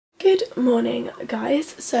Good morning, guys.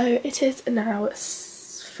 So it is now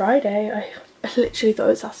Friday. I literally thought it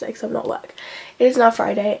was Saturday because I'm not at work. It is now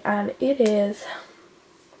Friday and it is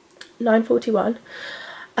 9:41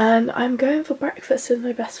 and I'm going for breakfast with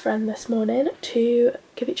my best friend this morning to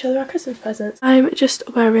give each other our Christmas presents. I'm just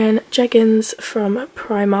wearing jeggings from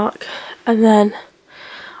Primark, and then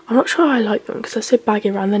I'm not sure I like them because they're so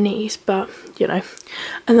baggy around the knees, but you know.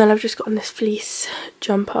 And then I've just got on this fleece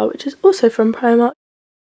jumper which is also from Primark.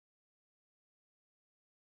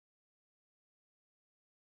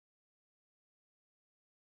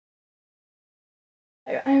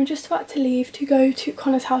 I'm just about to leave to go to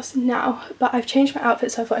Connor's house now, but I've changed my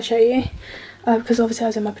outfit, so I thought I'd show you because obviously I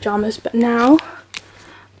was in my pyjamas, but now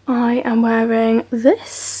I am wearing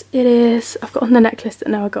this. It is, I've got on the necklace that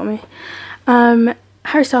Noah got me,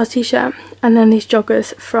 Harry Styles t-shirt, and then these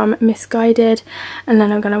joggers from Misguided, and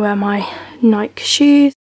then I'm going to wear my Nike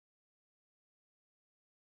shoes.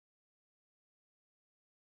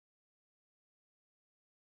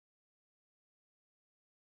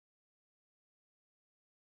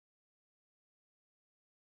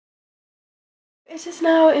 It is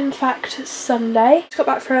now in fact Sunday. Just got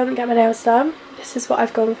back from getting my nails done. This is what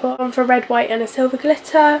I've gone for. I've gone for red, white and a silver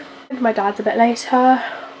glitter. My dad's a bit later.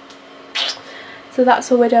 So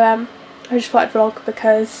that's all we're doing. I just thought I'd vlog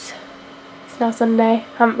because it's now Sunday.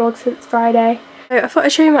 I haven't vlogged since Friday. So I thought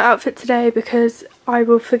I'd show you my outfit today because I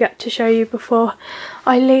will forget to show you before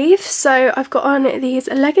I leave. So I've got on these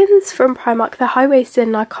leggings from Primark. They're high-waisted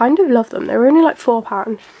and I kind of love them. They're only like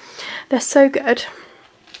 £4. They're so good.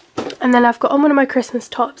 And then I've got on one of my Christmas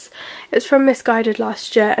tops. It's from Misguided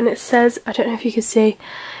last year and it says, I don't know if you can see,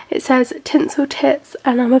 it says tinsel tits,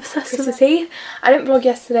 and I'm obsessed with it. I didn't vlog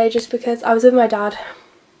yesterday just because I was with my dad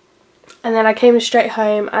and then I came straight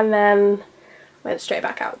home and then went straight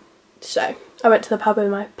back out. So I went to the pub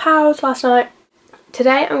with my pals last night.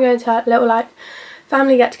 Today I'm going to a little like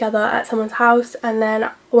family get together at someone's house, and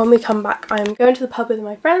then when we come back I'm going to the pub with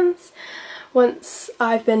my friends once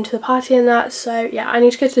I've been to the party and that. So yeah, I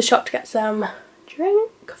need to go to the shop to get some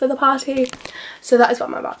drink for the party. So that is what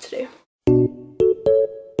I'm about to do.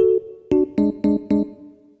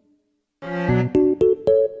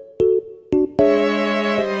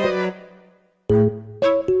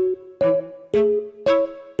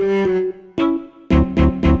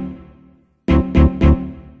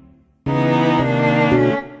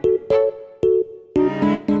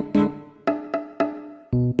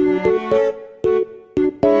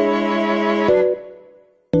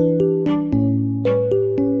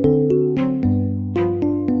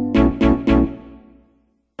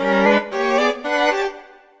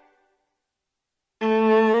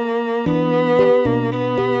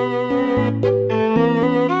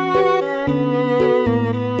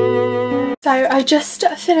 So I just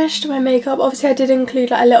finished my makeup. Obviously I did include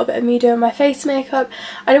like a little bit of me doing my face makeup.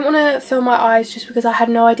 I didn't want to film my eyes just because I had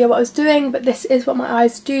no idea what I was doing, but this is what my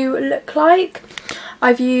eyes do look like.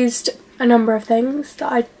 I've used a number of things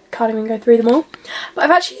that I can't even go through them all, but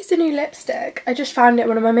I've actually used a new lipstick. I just found it in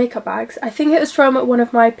one of my makeup bags. I think it was from one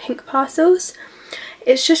of my pink parcels.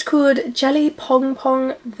 It's just called Jelly Pong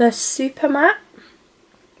Pong the Super Matte,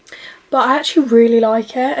 but I actually really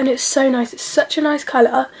like it and it's so nice. It's such a nice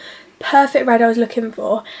colour. Perfect red I was looking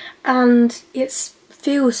for, and it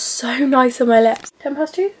feels so nice on my lips.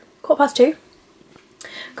 2:10? 2:15?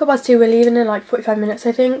 2:15, we're leaving in like 45 minutes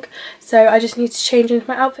I think, so I just need to change into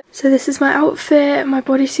my outfit. So this is my outfit. My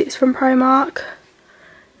bodysuit's from Primark,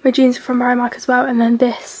 my jeans are from Primark as well, and then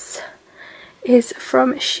this is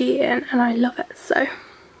from Shein and I love it, so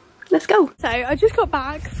let's go. So I just got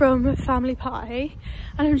back from a family party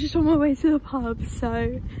and I'm just on my way to the pub.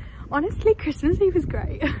 So honestly Christmas Eve was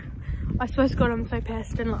great. I swear to God I'm so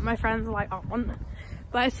pissed and like my friends are like aren't,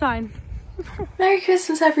 but it's fine. Merry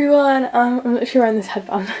Christmas everyone. I'm literally wearing this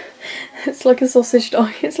headband. It's like a sausage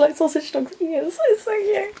dog. It's like sausage dog's ears. It's so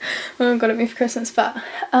cute. I got it me for Christmas, but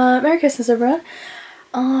Merry Christmas everyone.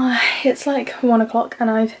 It's like 1 o'clock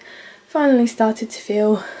and I've finally started to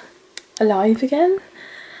feel alive again.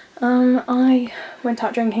 I went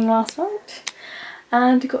out drinking last night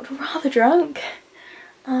and got rather drunk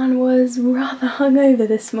and was rather hungover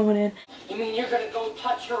this morning. You mean you're gonna go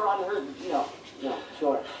touch her on her? No,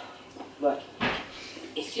 sure. Look,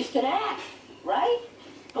 it's just an act, right?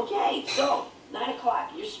 Okay, so 9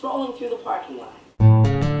 o'clock, you're strolling through the parking lot.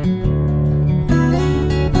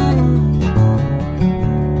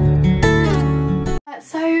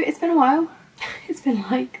 So it's been a while. It's been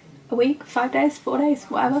like a week, 5 days, 4 days,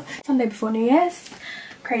 whatever. Sunday before New Year's.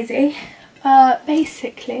 Crazy.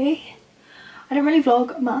 Basically I don't really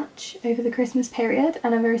vlog much over the Christmas period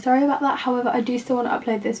and I'm very sorry about that. However, I do still want to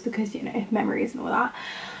upload this because, you know, memories and all that.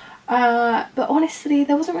 But honestly,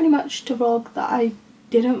 there wasn't really much to vlog that I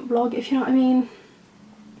didn't vlog, if you know what I mean.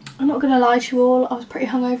 I'm not gonna lie to you all, I was pretty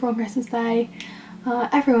hungover on Christmas Day.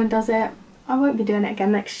 Everyone does it. I won't be doing it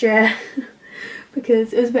again next year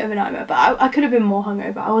because it was a bit of a nightmare, but I could have been more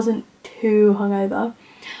hungover. I wasn't too hungover.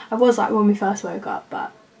 I was like when we first woke up,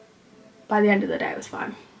 but by the end of the day it was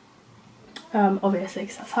fine. Obviously,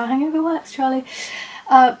 because that's how hangover works, Charlie.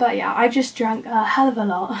 But yeah, I just drank a hell of a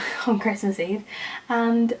lot on Christmas Eve,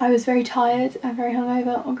 and I was very tired and very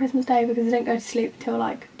hungover on Christmas Day because I didn't go to sleep till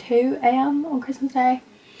like 2 AM on Christmas Day,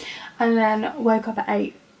 and then woke up at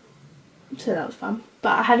 8, so that was fun.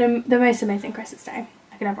 But I had the most amazing Christmas Day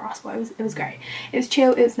I could ever ask for. It was great. It was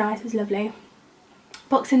chill, it was nice, it was lovely.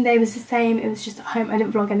 Boxing Day was the same, it was just at home. I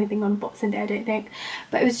didn't vlog anything on Boxing Day, I don't think,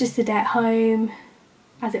 but it was just a day at home,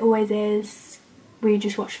 as it always is. We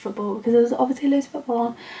just watched football because there was obviously loads of football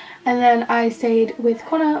on. And then I stayed with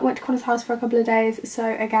Connor, went to Connor's house for a couple of days.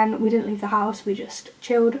 So again, we didn't leave the house, we just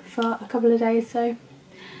chilled for a couple of days. So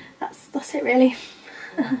that's it really.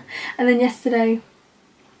 And then yesterday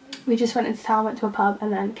we just went into town, went to a pub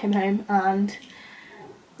and then came home, and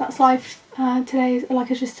that's life. Today's,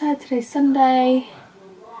 like I just said, today's Sunday.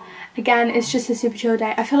 Again, it's just a super chill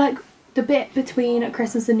day. I feel like the bit between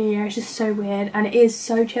Christmas and New Year is just so weird, and it is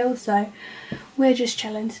so chill, so we're just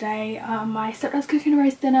chilling today. My stepdad's cooking a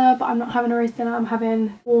roast dinner, but I'm not having a roast dinner. I'm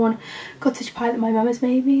having warm cottage pie that my mum has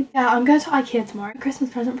made me. Yeah, I'm going to IKEA tomorrow. Christmas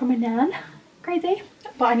present from my nan. Crazy.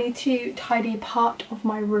 But I need to tidy part of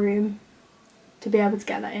my room to be able to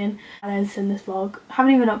get that in and then send this vlog. I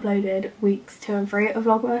haven't even uploaded weeks 2 and 3 of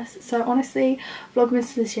Vlogmas, so honestly,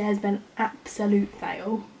 Vlogmas this year has been absolute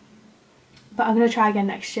fail. But I'm going to try again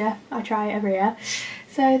next year. I try every year.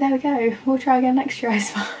 So there we go. We'll try again next year, I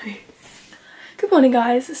suppose. Good morning,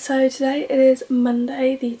 guys. So today it is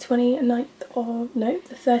Monday, the 29th of, no,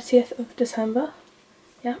 the 30th of December.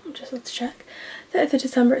 Yeah, I'm just about to check. 30th of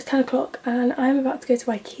December, it's 10 o'clock and I'm about to go to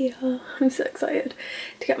IKEA. I'm so excited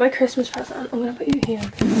to get my Christmas present. I'm going to put you here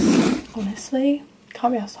because honestly,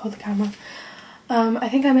 can't be asked to hold the camera. I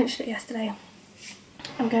think I mentioned it yesterday.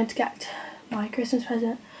 I'm going to get my Christmas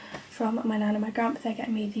present from my nan and my grandpa. They're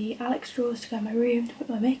getting me the Alex drawers to go in my room to put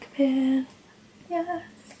my makeup in. Yes.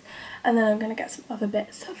 And then I'm going to get some other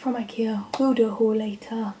bits from IKEA. We'll do a haul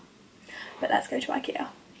later. But let's go to IKEA.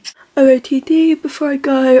 OOTD, before I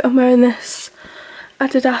go, I'm wearing this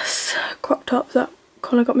Adidas crop top that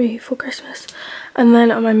Connor got me for Christmas. And then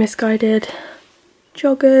my misguided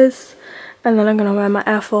joggers. And then I'm going to wear my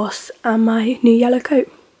Air Force and my new yellow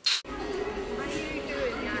coat.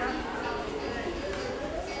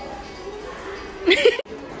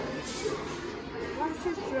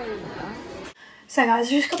 So guys, I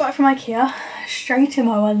just got back from IKEA, straight in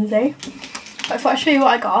my onesie. But I thought I'd show you what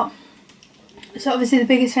I got. So obviously the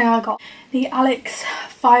biggest thing I got, the Alex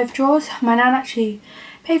 5 drawers. My nan actually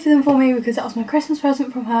paid for them for me because that was my Christmas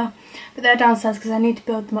present from her. But they're downstairs because I need to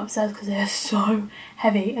build them upstairs because they're so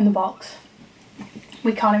heavy in the box.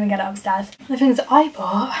 We can't even get it upstairs. The things that I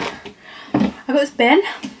bought, I got this bin,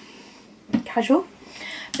 casual,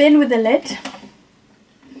 bin with a lid.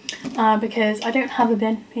 Because I don't have a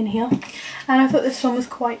bin in here, and I thought this one was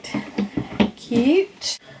quite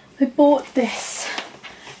cute. I bought this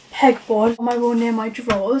pegboard on my wall near my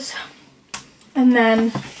drawers, and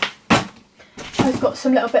then I've got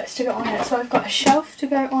some little bits to go on it. So I've got a shelf to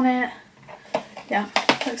go on it. Yeah,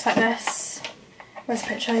 looks like this. Where's the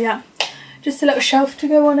picture? Yeah, just a little shelf to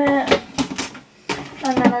go on it,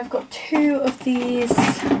 and then I've got two of these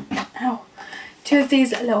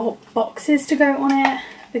little boxes to go on it,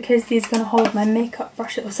 because these are going to hold my makeup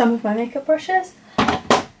brushes, or some of my makeup brushes.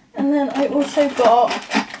 And then I also got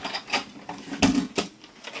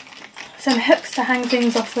some hooks to hang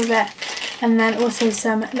things off of it, and then also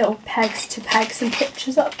some little pegs to peg some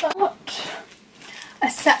pictures up. Got a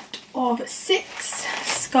set of 6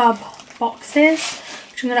 scrub boxes,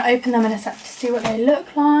 which I'm going to open them in a sec to see what they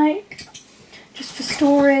look like. Just for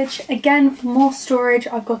storage. Again, for more storage,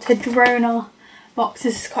 I've got a Drona box.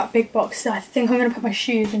 This is quite a big box, so I think I'm going to put my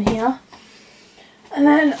shoes in here. And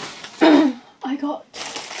then I got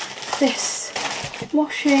this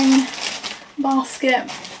washing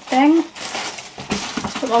basket thing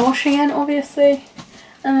to put my washing in, obviously.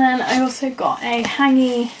 And then I also got a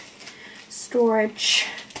hangy storage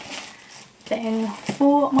thing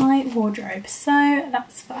for my wardrobe, so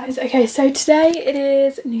that's fine. Okay, so today it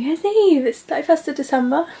is New Year's Eve. It's 31st of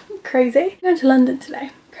December. Crazy. I'm going to London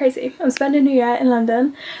today. Crazy. I'm spending New Year in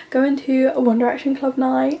London, going to a One Direction club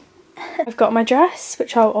night. I've got my dress,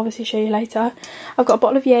 which I'll obviously show you later. I've got a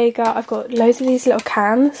bottle of Jaeger. I've got loads of these little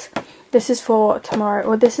cans. This is for tomorrow,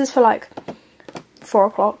 or this is for like 4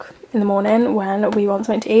 o'clock in the morning when we want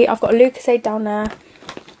something to eat. I've got a Lucasade down there,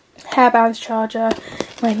 hairbands, charger,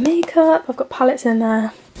 my makeup, I've got palettes in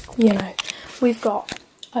there, you know, we've got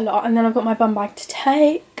a lot. And then I've got my bum bag to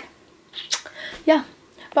take. Yeah,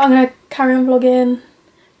 but I'm gonna carry on vlogging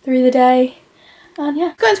through the day. And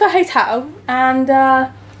yeah, got into a hotel and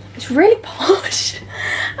it's really posh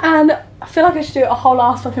and I feel like I should do a whole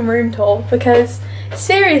ass fucking room tour because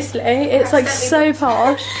seriously it's like so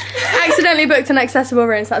posh. Accidentally booked an accessible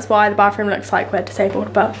room, so that's why the bathroom looks like we're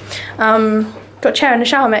disabled, but got a chair and a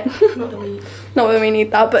shower, mate. Not that we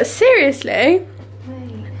need that, but seriously,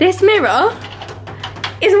 this mirror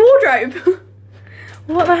is a wardrobe.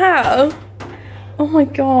 What the hell? Oh my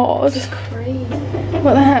god. It's crazy.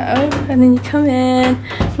 What the hell? And then you come in,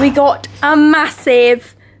 we got a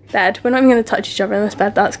massive bed. We're not even going to touch each other in this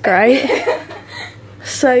bed, that's great.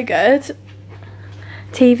 So good.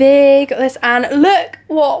 TV, got this, and look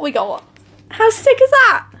what we got. How sick is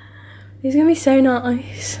that? These are going to be so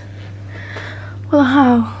nice. What the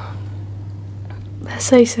hell? They're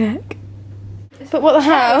so sick. But what the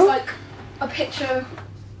hell? It's like a picture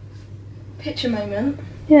moment.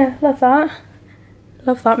 Yeah, love that.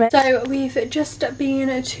 Love that, mate. So we've just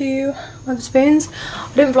been to Wetherspoons.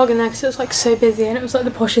 I didn't vlog in there because it was like so busy and it was like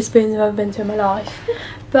the poshest spoons I've ever been to in my life.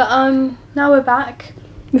 But now we're back.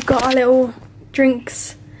 We've got our little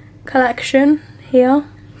drinks collection here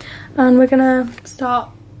and we're gonna start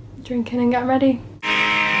drinking and getting ready.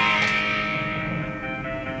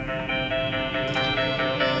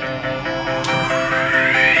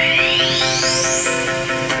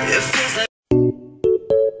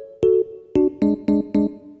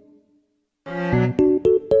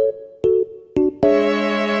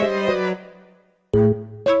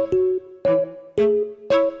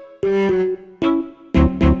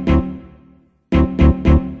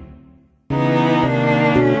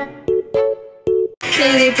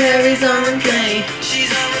 Perry's on the plane.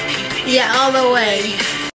 Yeah, all the way.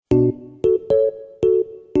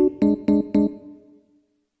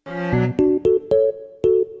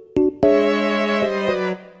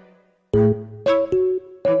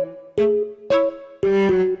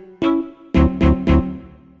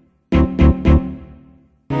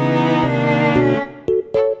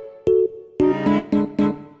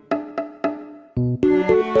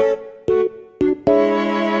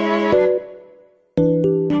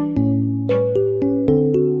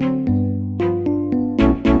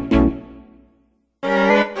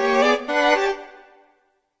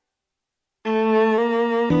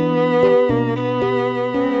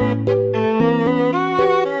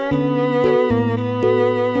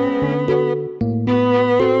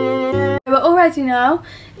 We're all ready now.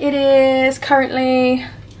 It is currently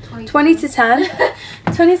 20 to 10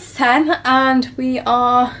 20 to 10 and we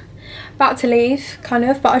are about to leave, kind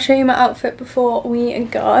of, but I'll show you my outfit before we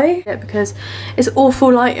go because it's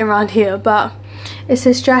awful light around here. But it's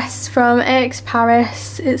this dress from AX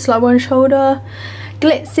Paris. It's like one shoulder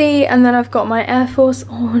glitzy, and then I've got my Air Force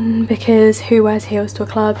on because who wears heels to a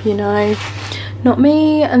club, you know, not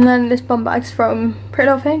me. And then this bum bag's from Pretty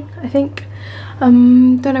Little Thing, I think.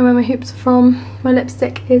 Don't know where my hoops are from. My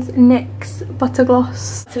lipstick is NYX Butter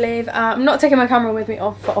Gloss. To leave, I'm not taking my camera with me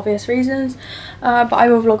off for obvious reasons, but I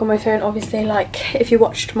will vlog on my phone obviously. Like if you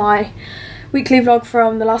watched my weekly vlog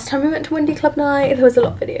from the last time we went to Windy Club Night, there was a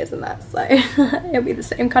lot of videos in that, so it'll be the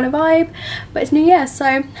same kind of vibe. But it's New Year,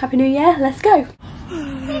 so Happy New Year, let's go.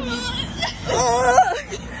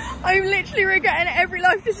 I'm literally regretting every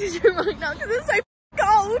life decision right now because it's so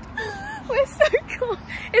cold. We're so cold.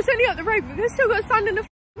 It's only up the road, but we've still got to stand in a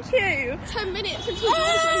queue. 10 minutes until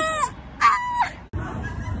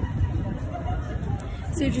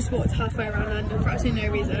So we just walked halfway around London for absolutely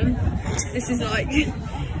no reason. This is like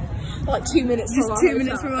 2 minutes just 2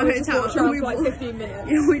 minutes from our hotel. And we like 15 minutes.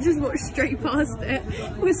 Yeah, we just walked straight past it.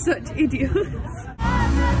 We're such idiots.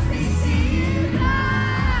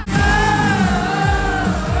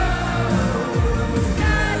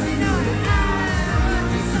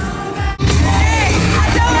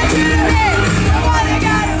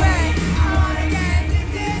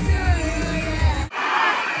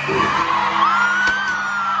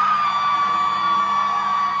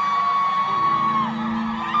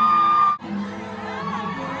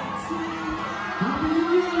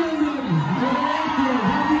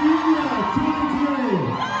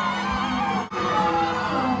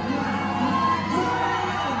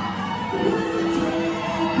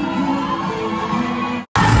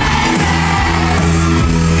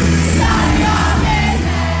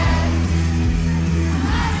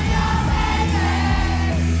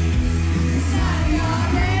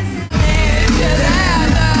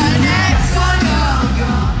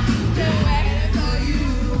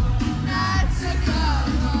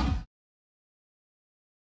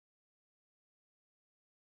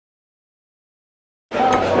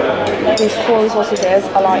 These prawn sausages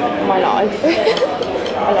are like my life.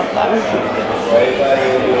 I love them.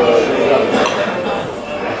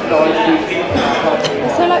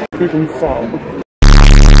 So like Freaking fun.